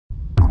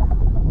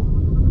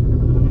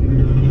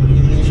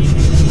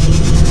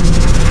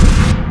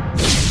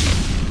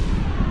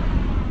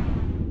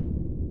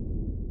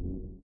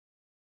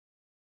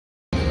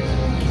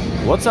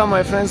What's up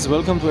my friends,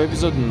 welcome to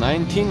episode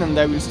 19 and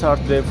I will start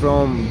today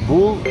from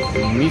Bull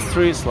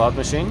Mystery Slot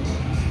Machine.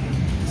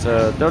 It's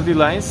 30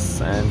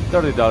 lines and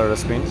 $30 a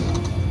spin.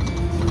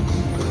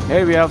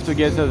 Here we have to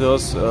get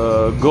those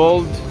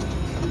gold.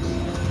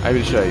 I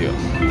will show you.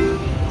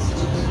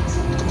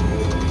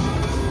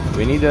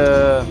 We need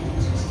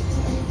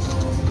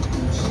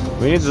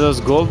those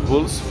gold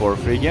bulls for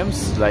free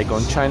games like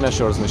on China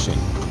Shores machine.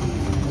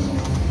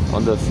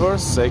 On the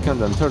first,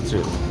 second and third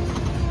trip.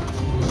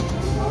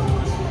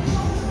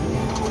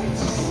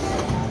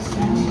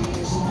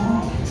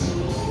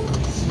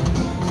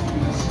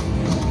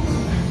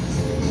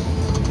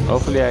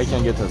 Hopefully I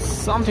can get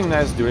something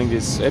nice during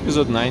this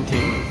episode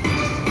 19.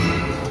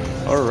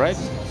 Alright,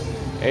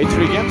 8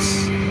 free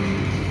games.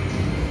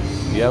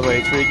 We have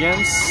 8 free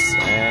games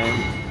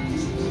and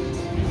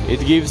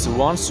it gives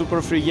one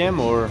super free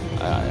game, or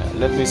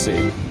let me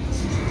see.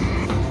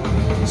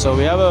 So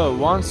we have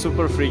one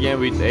super free game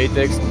with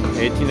 8x,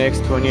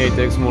 18x,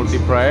 28x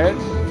multiplier,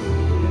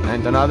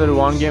 and another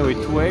one game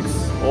with 2x,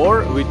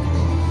 or with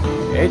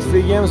 8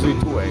 free games with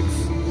 2x.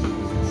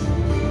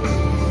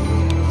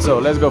 So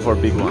let's go for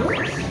big one.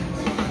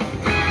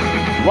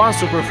 One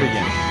super free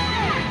game.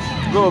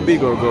 Go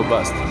big or go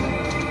bust.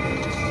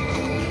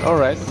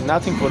 Alright,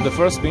 nothing for the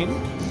first spin.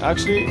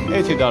 Actually,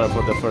 $80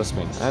 for the first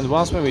spin. And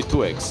one spin with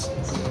 2x.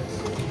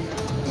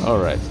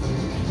 Alright.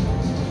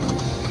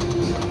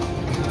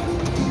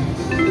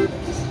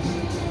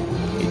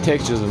 It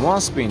takes just one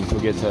spin to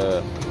get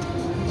a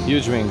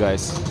huge win,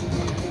 guys.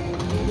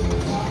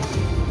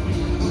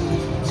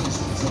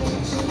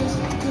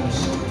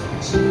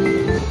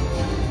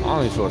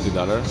 Only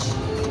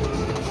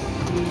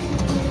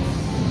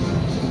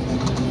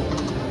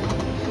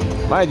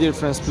 $40. My dear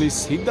friends,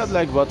 please hit that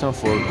like button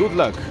for good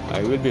luck.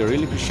 I will be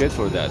really appreciated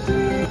for that.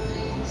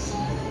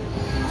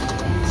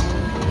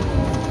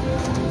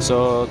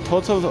 So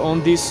total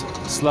on this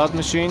slot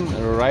machine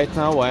right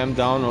now I am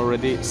down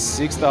already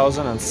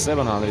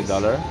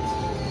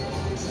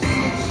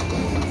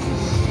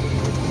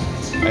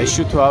 $6,700. I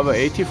should have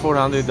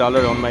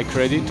 $8,400 on my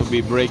credit to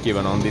be break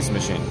even on this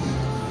machine.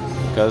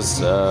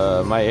 Because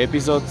my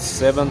episode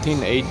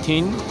 17,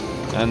 18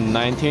 and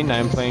 19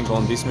 I'm playing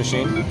on this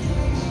machine.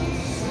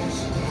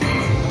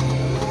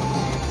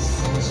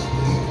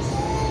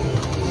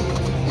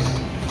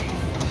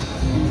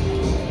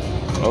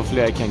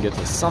 Hopefully I can get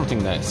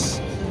something nice.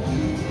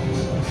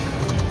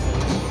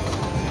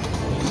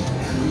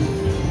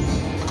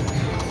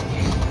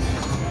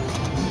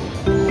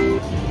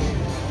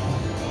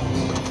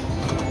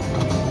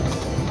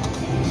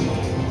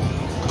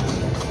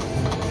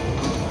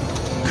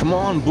 Come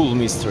on, Bull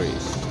Mystery.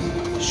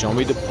 Show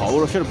me the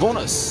power of your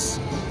bonus.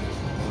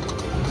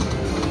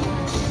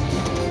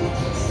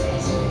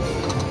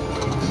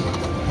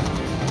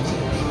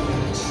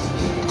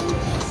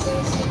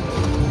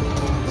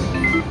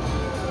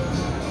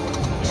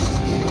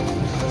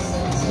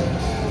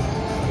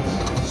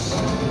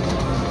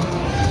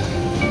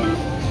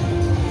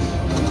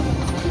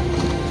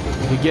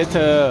 We get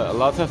a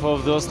lot of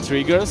those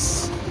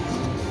triggers.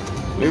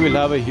 We will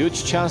have a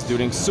huge chance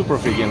during super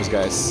free games,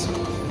 guys.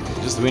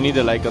 Just we need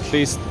like at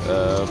least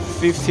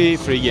 50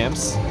 free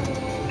games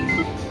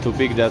to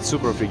pick that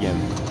super free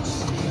game.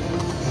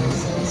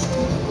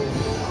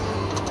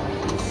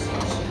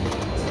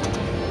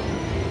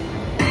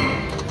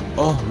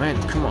 Oh man,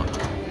 come on.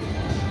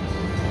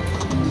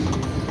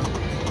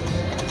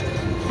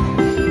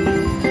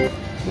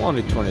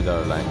 Only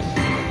 $20 line.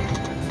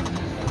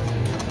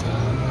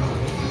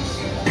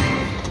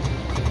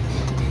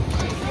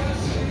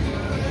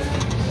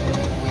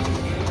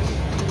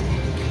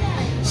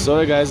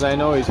 Sorry guys, I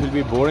know it will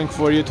be boring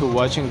for you to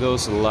watching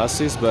those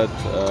losses, but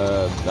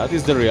that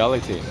is the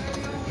reality.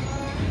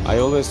 I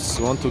always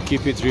want to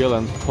keep it real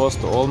and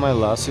post all my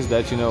losses,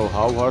 that you know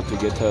how hard to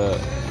get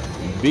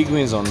big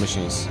wins on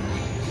machines.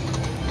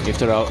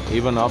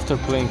 Even after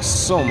playing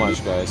so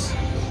much, guys.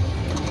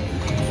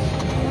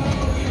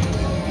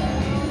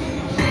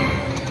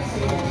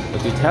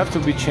 But it have to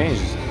be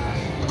changed.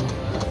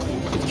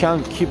 It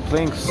can't keep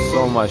playing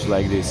so much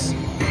like this.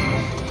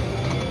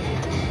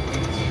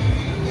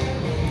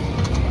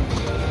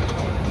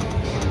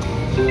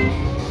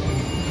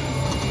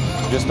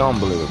 Just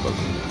unbelievable.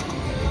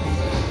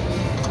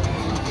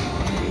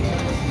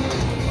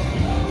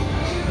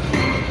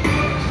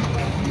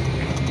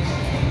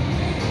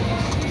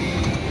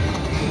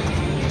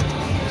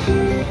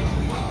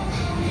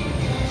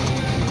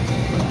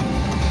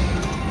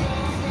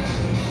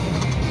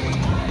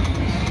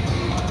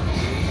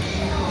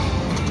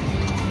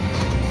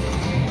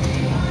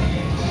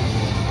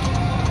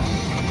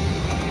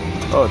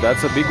 Oh,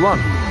 that's a big one.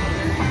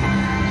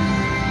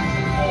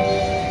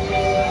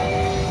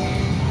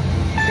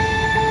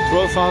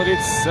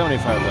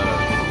 $1,275.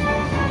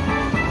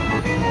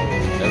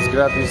 Let's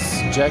grab this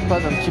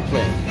jackpot and keep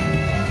playing.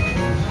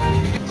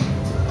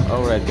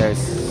 Alright guys,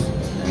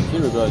 and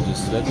here we go.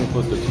 Just let me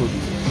put the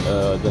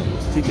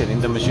ticket in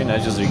the machine. I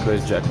just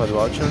request jackpot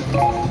voucher.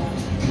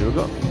 Here we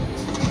go.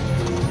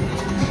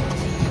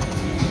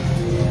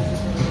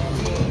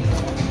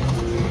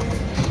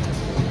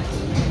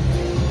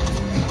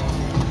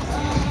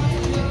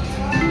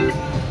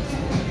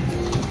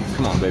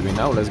 on, baby,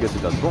 now let's get to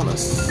that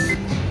bonus.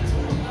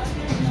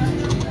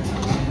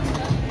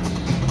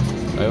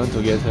 I want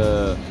to get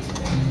a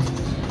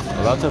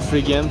lot of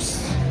free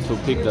games to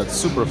pick that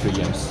super free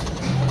games.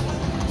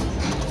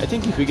 I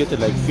think if we get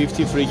like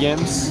 50 free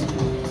games,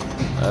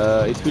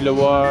 it will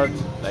award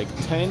like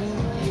 10,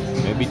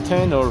 maybe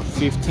 10 or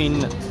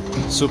 15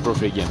 super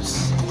free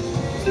games.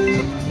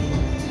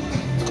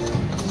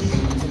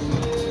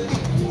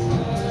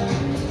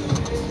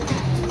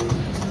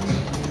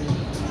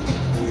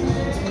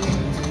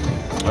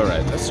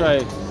 Alright, let's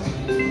try.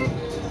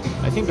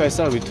 I think I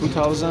start with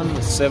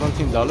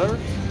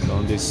 $2,017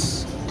 on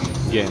this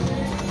game.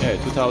 Yeah,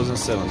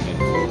 2017.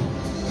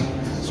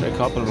 Let's try a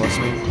couple more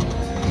spins.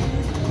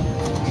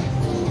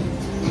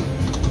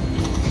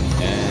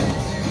 And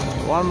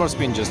one more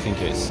spin just in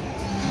case.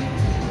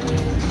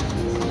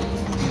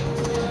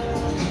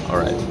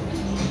 Alright.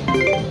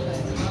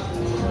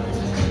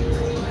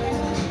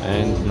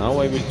 And now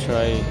I will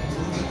try.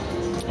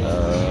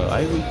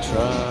 I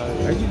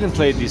didn't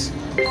play this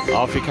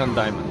African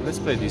Diamond. Let's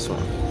play this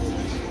one.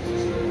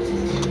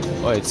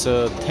 Oh, it's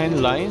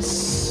 10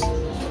 lines.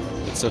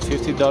 It's a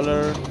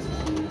 $50.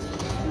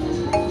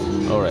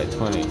 Alright,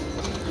 20.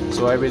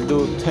 So I will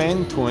do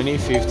 10, 20,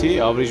 50.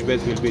 Average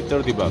bet will be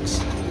 $30.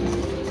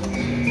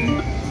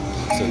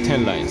 So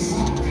 10 lines.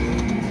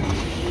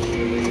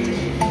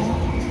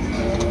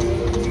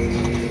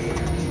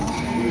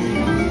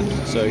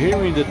 So here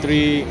we need the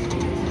three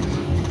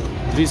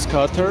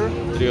scatter,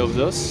 3 of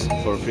those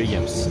for free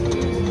games.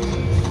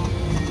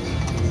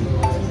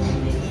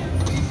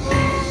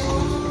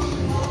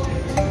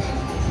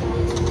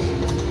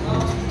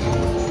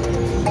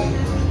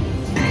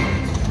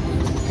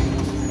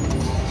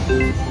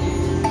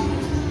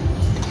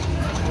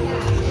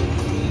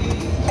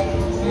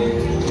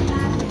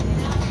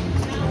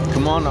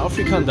 Come on,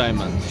 African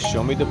Diamond,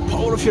 show me the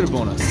power of your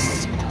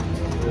bonus.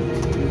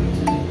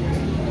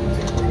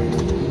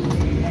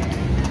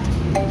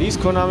 This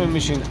Konami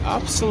machine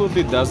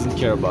absolutely doesn't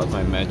care about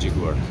my magic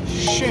word.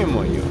 Shame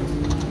on you.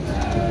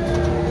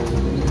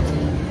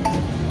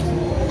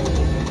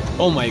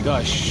 Oh my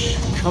gosh,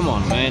 come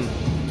on, man.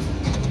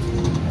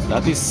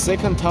 That is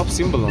second top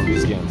symbol on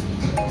this game.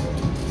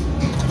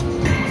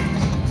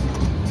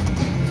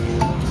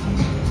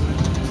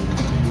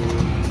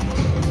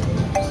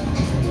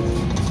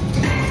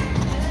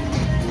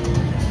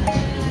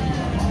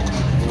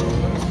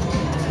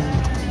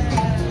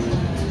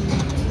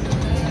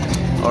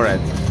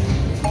 Alright,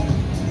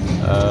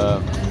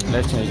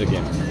 let's change the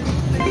game.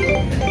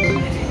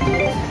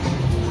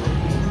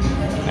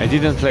 I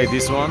didn't play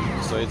this one,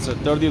 so it's a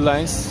 30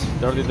 lines,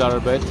 $30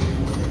 bet.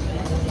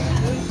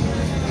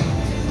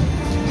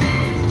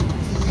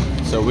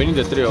 So we need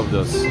the 3 of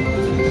those.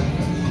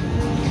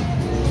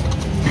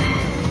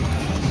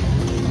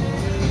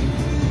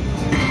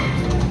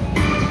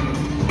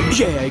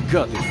 Yeah, I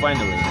got it,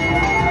 finally.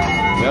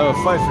 We have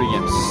 5 free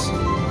games.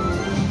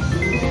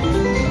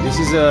 This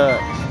is a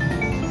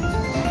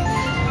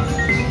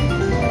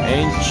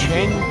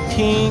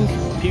Enchanting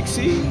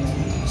Pixie.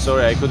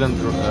 Sorry, I couldn't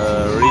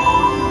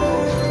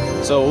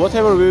read. So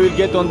whatever we will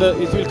get on the,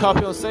 it will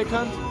copy on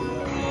second.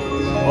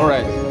 All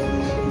right.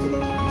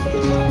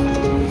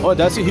 Oh,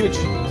 that's a huge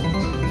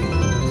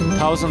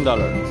 $1,000.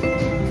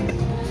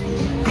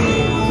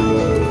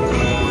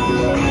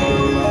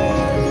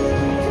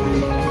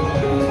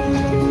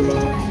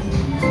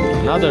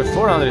 Another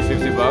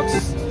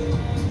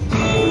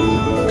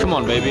 $450. Come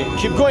on, baby,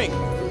 keep going.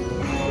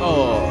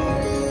 Oh.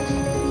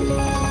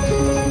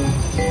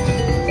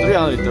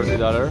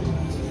 $330.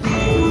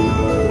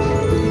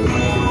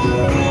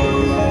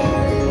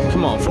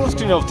 Come on, full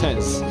screen of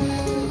 10s.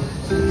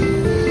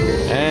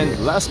 And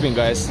last spin,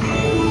 guys.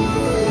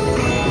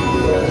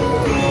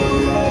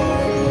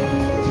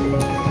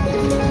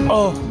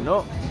 Oh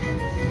no.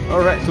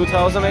 Alright,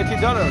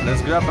 $2,080.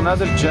 Let's grab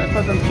another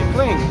jackpot and keep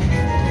playing.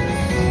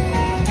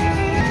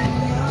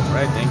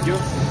 Alright, thank you.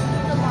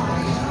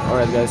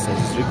 Alright guys, I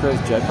just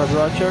request jackpot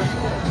voucher.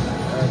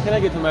 Can I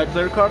get my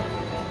player card?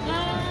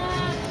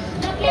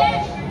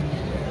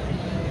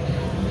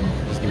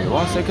 Just give me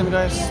 1 second,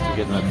 guys, to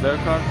get my player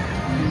card.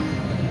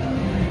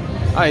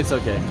 Ah, it's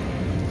okay.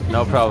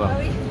 No problem.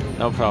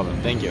 No problem.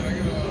 Thank you.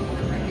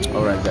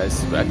 Alright,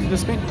 guys, back to the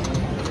spin.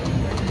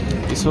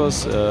 This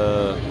was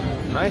a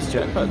nice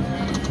jackpot.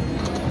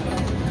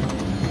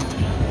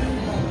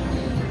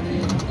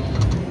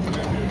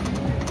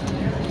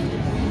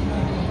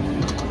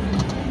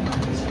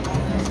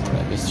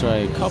 Right, let's try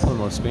a couple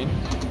more spin.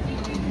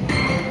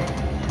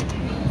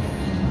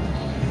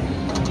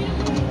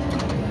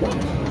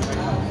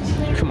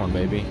 Come on,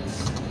 baby.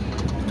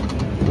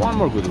 One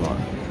more good one.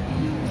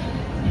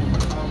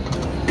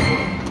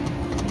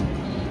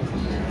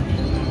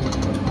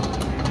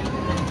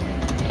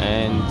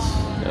 And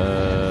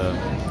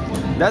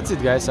that's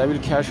it, guys. I will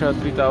cash out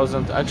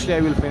 3,000. Actually,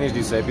 I will finish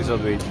this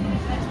episode with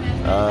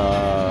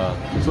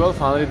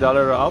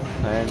 $1,200 up,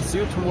 and see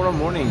you tomorrow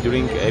morning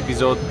during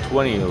episode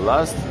 20,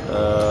 last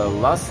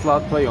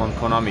slot play on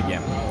Konami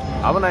game.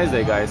 Have a nice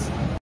day, guys.